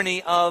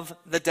tyranny of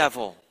the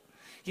devil.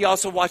 He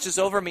also watches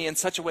over me in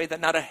such a way that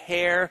not a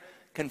hair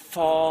can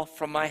fall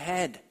from my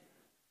head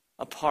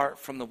apart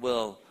from the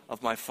will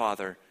of my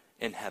Father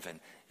in heaven.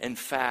 In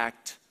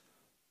fact,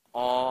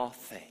 all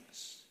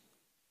things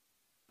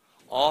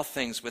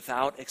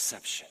without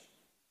exception,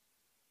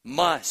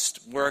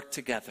 must work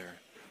together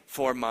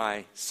for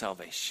my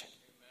salvation.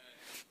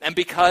 And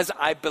because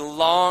I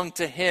belong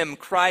to him,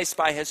 Christ,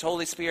 by his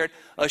Holy Spirit,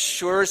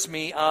 assures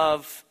me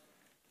of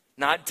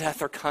not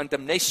death or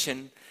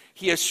condemnation.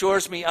 He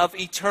assures me of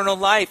eternal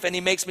life, and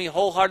he makes me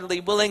wholeheartedly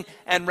willing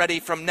and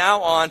ready from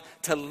now on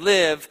to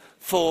live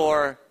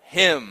for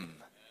him.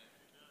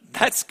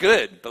 That's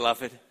good,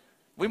 beloved.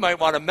 We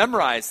might want to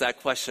memorize that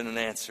question and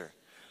answer.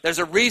 There's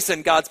a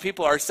reason God's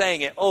people are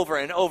saying it over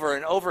and over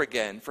and over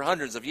again for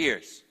hundreds of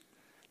years.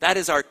 That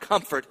is our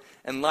comfort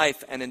in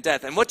life and in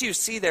death. And what do you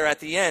see there at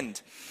the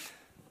end?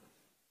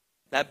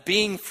 That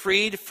being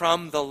freed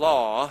from the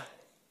law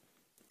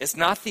is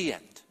not the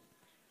end.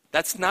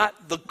 That's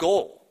not the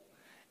goal.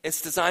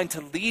 It's designed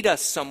to lead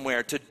us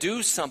somewhere, to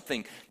do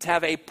something, to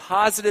have a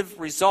positive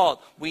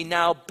result. We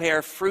now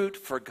bear fruit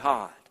for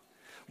God.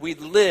 We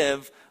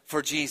live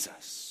for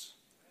Jesus.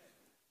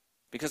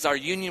 Because our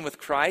union with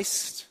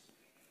Christ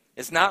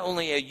is not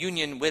only a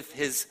union with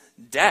his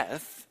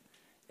death,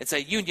 it's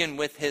a union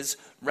with his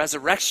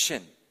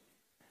resurrection.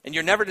 And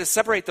you're never to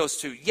separate those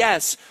two.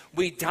 Yes,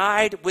 we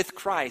died with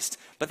Christ,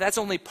 but that's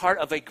only part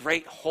of a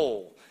great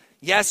whole.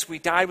 Yes, we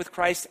died with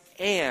Christ,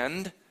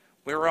 and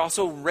we were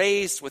also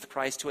raised with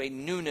Christ to a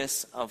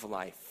newness of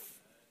life.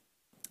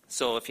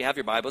 So if you have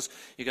your Bibles,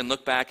 you can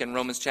look back in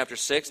Romans chapter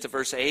 6 to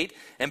verse 8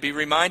 and be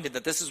reminded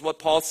that this is what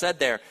Paul said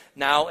there.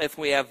 Now, if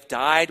we have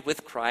died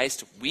with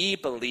Christ, we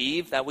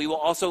believe that we will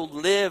also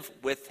live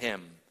with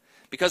him.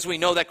 Because we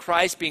know that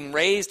Christ, being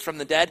raised from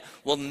the dead,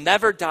 will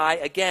never die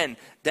again.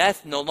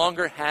 Death no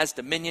longer has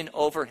dominion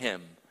over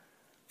him.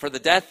 For the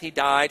death he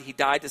died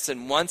to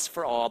sin once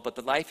for all, but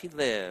the life he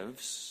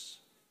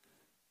lives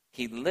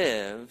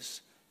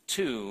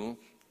to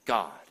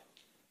God.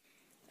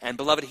 And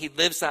beloved, he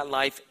lives that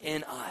life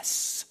in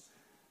us.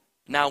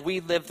 Now we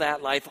live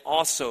that life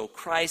also.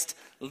 Christ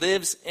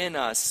lives in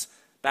us.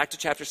 Back to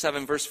chapter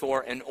 7, verse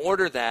 4, in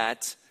order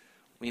that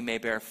we may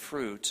bear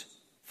fruit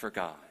for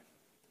God.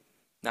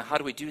 Now how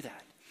do we do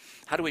that?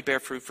 How do we bear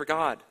fruit for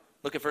God?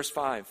 Look at verse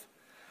 5.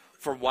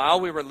 For while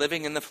we were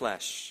living in the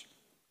flesh.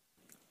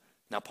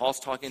 Now Paul's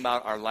talking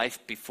about our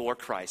life before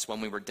Christ,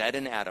 when we were dead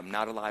in Adam,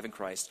 not alive in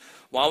Christ.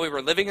 While we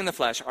were living in the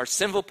flesh, our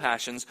sinful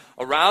passions,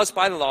 aroused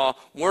by the law,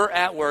 were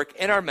at work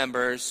in our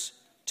members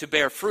to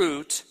bear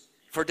fruit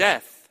for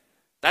death.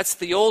 That's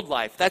the old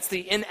life. That's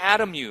the in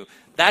Adam you.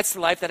 That's the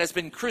life that has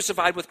been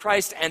crucified with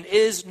Christ and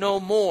is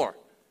no more.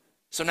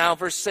 So now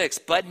verse 6,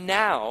 but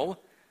now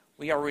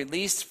we are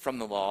released from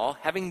the law,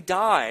 having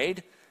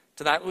died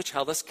to that which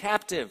held us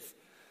captive,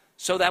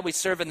 so that we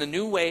serve in the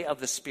new way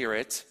of the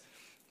Spirit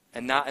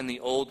and not in the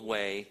old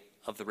way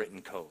of the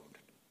written code.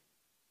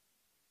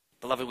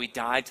 Beloved, we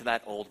died to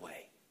that old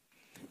way.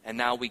 And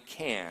now we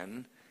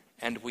can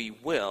and we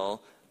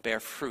will bear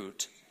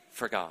fruit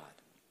for God.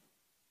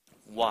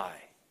 Why?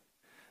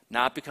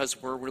 Not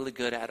because we're really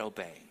good at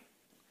obeying.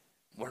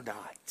 We're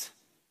not.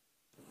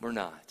 We're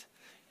not.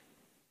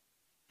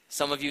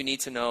 Some of you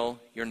need to know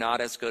you're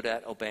not as good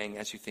at obeying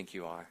as you think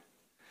you are.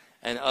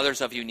 And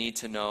others of you need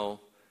to know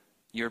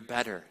you're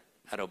better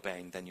at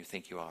obeying than you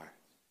think you are.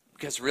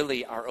 Because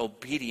really, our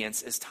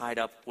obedience is tied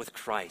up with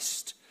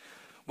Christ.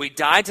 We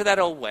died to that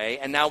old way,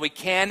 and now we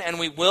can and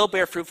we will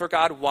bear fruit for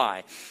God.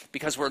 Why?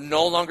 Because we're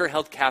no longer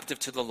held captive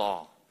to the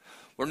law.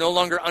 We're no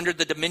longer under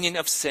the dominion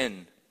of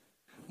sin.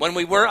 When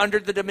we were under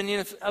the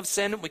dominion of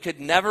sin, we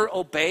could never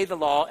obey the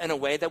law in a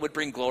way that would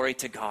bring glory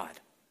to God,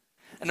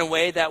 in a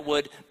way that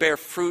would bear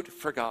fruit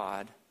for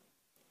God,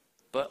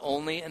 but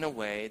only in a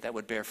way that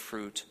would bear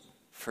fruit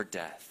for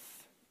death.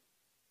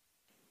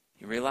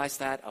 You realize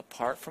that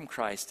apart from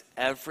Christ,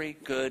 every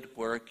good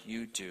work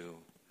you do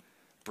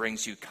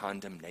brings you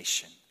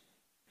condemnation.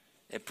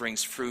 It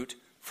brings fruit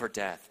for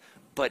death.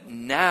 But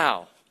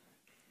now,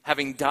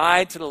 having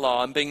died to the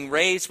law and being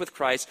raised with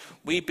Christ,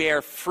 we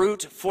bear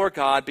fruit for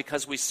God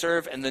because we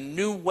serve in the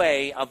new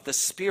way of the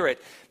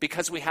Spirit,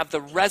 because we have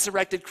the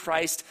resurrected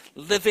Christ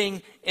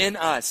living in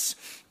us,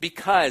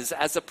 because,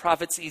 as the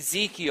prophets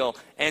Ezekiel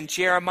and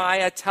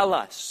Jeremiah tell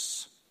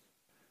us,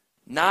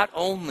 not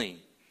only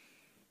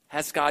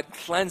has God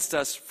cleansed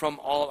us from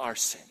all our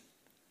sin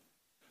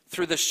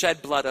through the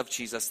shed blood of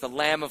Jesus, the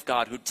Lamb of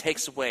God who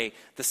takes away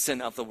the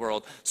sin of the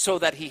world, so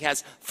that he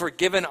has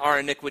forgiven our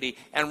iniquity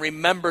and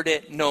remembered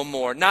it no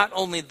more. Not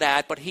only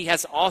that, but he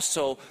has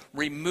also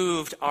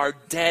removed our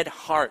dead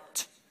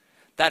heart,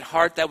 that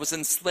heart that was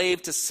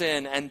enslaved to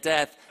sin and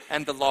death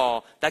and the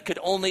law, that could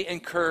only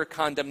incur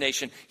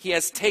condemnation. He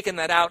has taken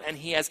that out, and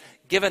he has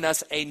given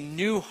us a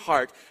new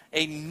heart,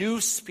 a new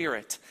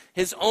spirit,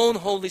 his own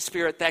Holy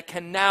Spirit that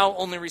can now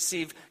only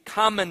receive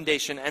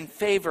commendation and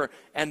favor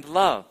and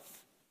love.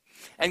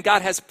 And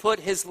God has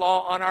put his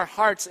law on our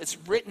hearts. It's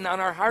written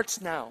on our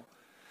hearts now.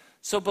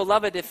 So,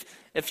 beloved,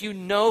 if you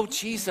know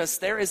Jesus,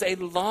 there is a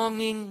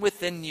longing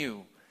within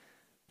you,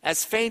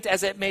 as faint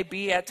as it may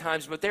be at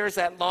times, but there is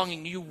that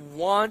longing. You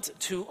want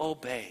to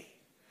obey.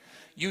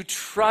 You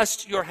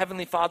trust your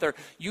Heavenly Father.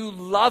 You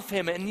love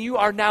him, and you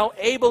are now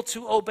able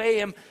to obey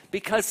him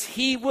because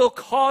he will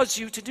cause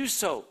you to do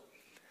so.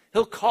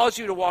 He'll cause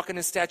you to walk in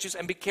his statutes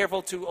and be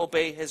careful to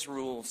obey his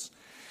rules.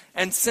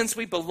 And since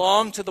we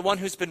belong to the one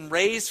who's been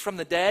raised from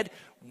the dead,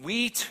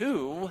 we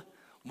too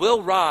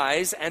will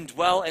rise and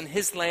dwell in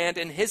his land,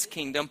 in his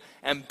kingdom,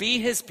 and be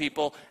his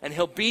people, and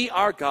he'll be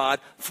our God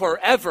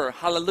forever.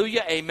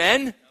 Hallelujah.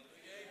 Amen? Amen.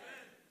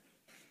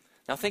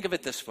 Now think of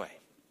it this way.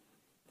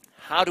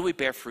 How do we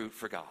bear fruit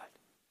for God?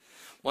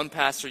 One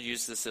pastor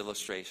used this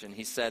illustration.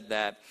 He said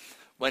that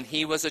when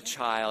he was a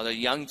child, a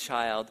young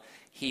child,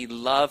 he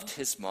loved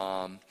his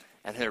mom,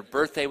 and her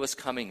birthday was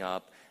coming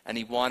up, and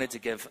he wanted to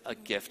give a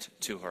gift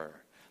to her.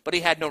 But he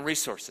had no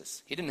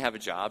resources. He didn't have a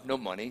job, no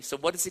money. So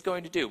what is he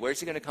going to do?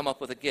 Where's he going to come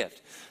up with a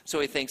gift? So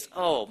he thinks,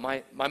 oh,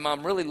 my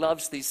mom really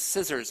loves these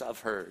scissors of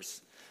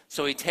hers.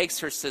 So he takes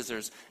her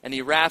scissors and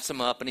he wraps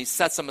them up and he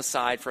sets them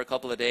aside for a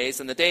couple of days.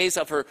 And the days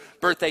of her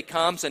birthday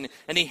comes and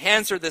he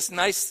hands her this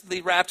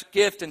nicely wrapped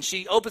gift, and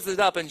she opens it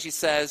up and she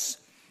says,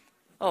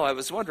 oh, I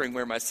was wondering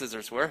where my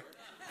scissors were.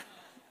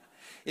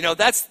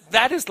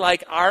 That is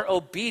like our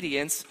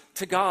obedience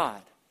to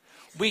God.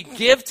 We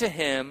give to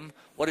him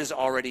what is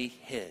already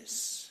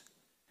his,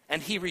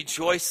 and he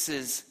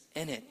rejoices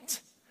in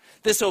it.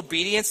 This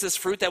obedience, this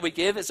fruit that we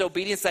give, is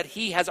obedience that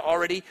he has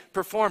already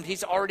performed.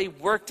 He's already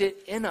worked it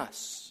in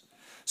us.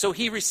 So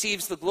he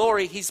receives the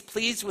glory. He's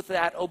pleased with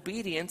that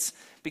obedience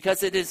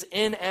because it is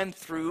in and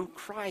through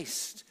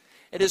Christ.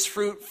 It is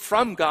fruit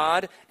from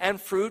God and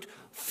fruit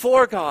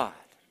for God.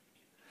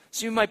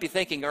 So you might be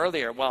thinking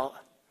earlier, well,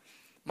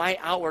 my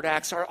outward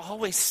acts are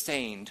always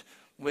stained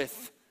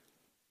with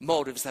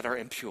motives that are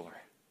impure.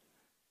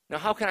 Now,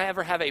 how can I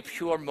ever have a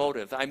pure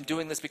motive? I'm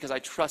doing this because I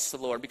trust the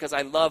Lord, because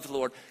I love the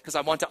Lord, because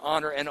I want to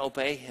honor and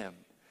obey him.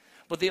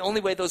 But the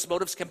only way those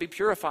motives can be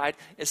purified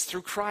is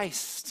through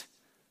Christ,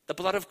 the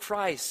blood of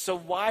Christ. So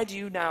why do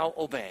you now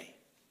obey?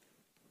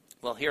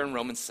 Well, here in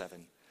Romans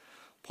 7,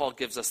 Paul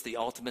gives us the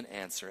ultimate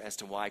answer as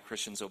to why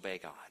Christians obey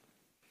God.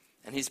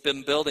 And he's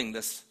been building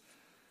this.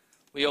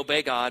 We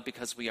obey God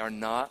because we are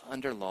not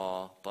under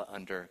law, but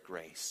under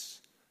grace.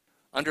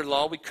 Under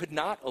law, we could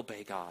not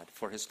obey God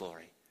for his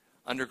glory.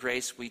 Under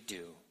grace, we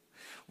do.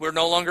 We're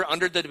no longer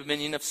under the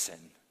dominion of sin.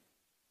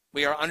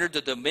 We are under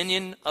the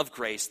dominion of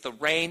grace, the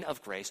reign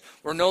of grace.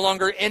 We're no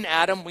longer in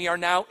Adam. We are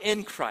now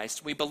in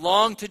Christ. We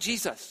belong to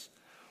Jesus.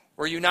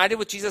 We're united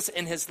with Jesus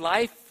in his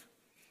life.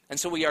 And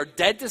so we are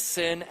dead to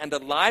sin and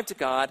alive to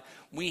God.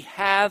 We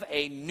have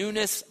a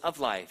newness of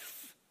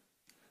life.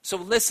 So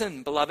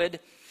listen,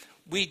 beloved,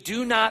 we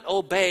do not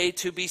obey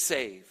to be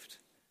saved.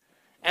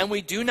 And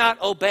we do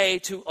not obey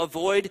to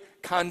avoid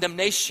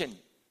condemnation.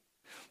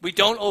 We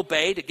don't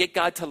obey to get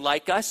God to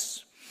like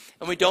us.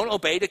 And we don't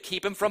obey to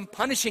keep him from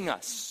punishing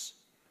us.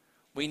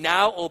 We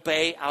now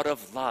obey out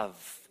of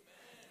love.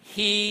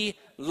 He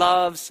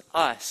loves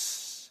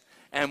us,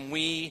 and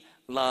we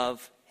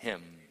love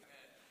him.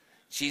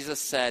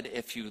 Jesus said,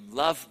 if you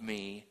love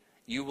me,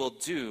 you will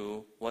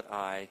do what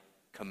I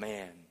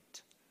command.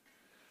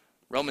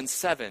 Romans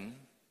 7,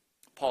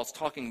 Paul's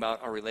talking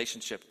about our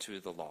relationship to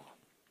the law.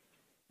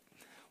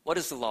 What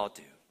does the law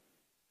do?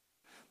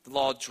 The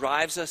law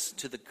drives us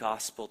to the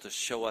gospel to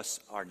show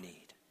us our need.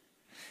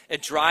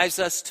 It drives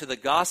us to the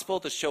gospel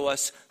to show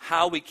us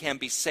how we can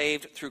be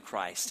saved through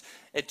Christ.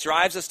 It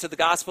drives us to the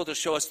gospel to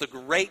show us the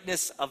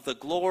greatness of the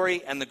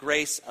glory and the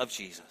grace of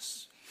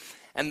Jesus.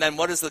 And then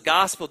what does the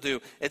gospel do?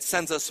 It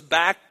sends us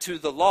back to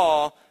the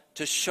law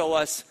to show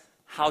us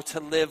how to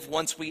live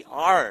once we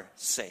are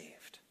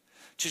saved.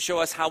 To show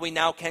us how we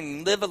now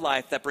can live a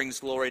life that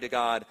brings glory to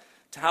God.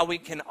 To how we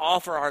can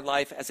offer our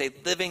life as a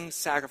living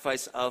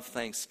sacrifice of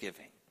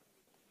thanksgiving.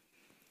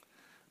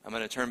 I'm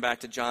going to turn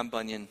back to John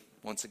Bunyan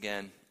once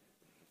again.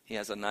 He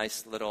has a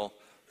nice little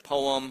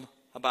poem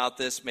about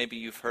this. Maybe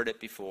you've heard it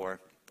before.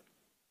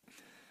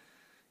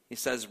 He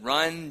says,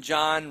 "Run,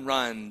 John,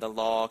 run, the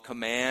law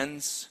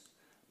commands,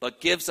 but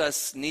gives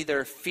us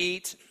neither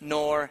feet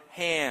nor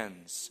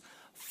hands.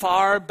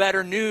 Far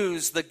better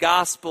news the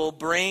gospel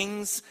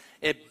brings.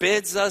 It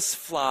bids us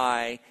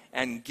fly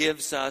and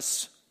gives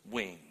us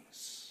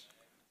wings."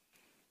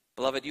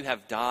 Beloved, you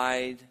have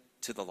died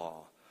to the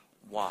law.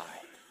 Why?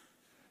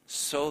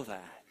 So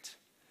that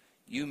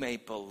you may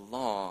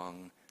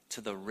belong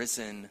to the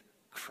risen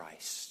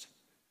Christ.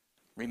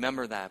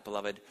 Remember that,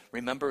 beloved.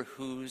 Remember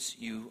whose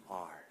you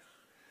are.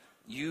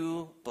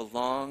 You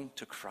belong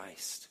to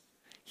Christ.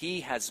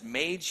 He has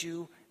made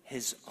you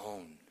his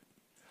own.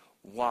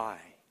 Why?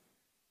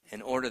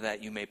 In order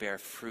that you may bear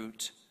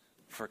fruit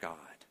for God.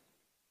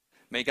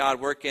 May God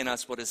work in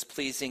us what is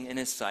pleasing in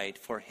his sight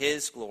for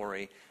his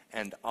glory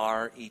and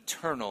our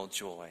eternal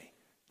joy.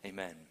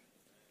 Amen.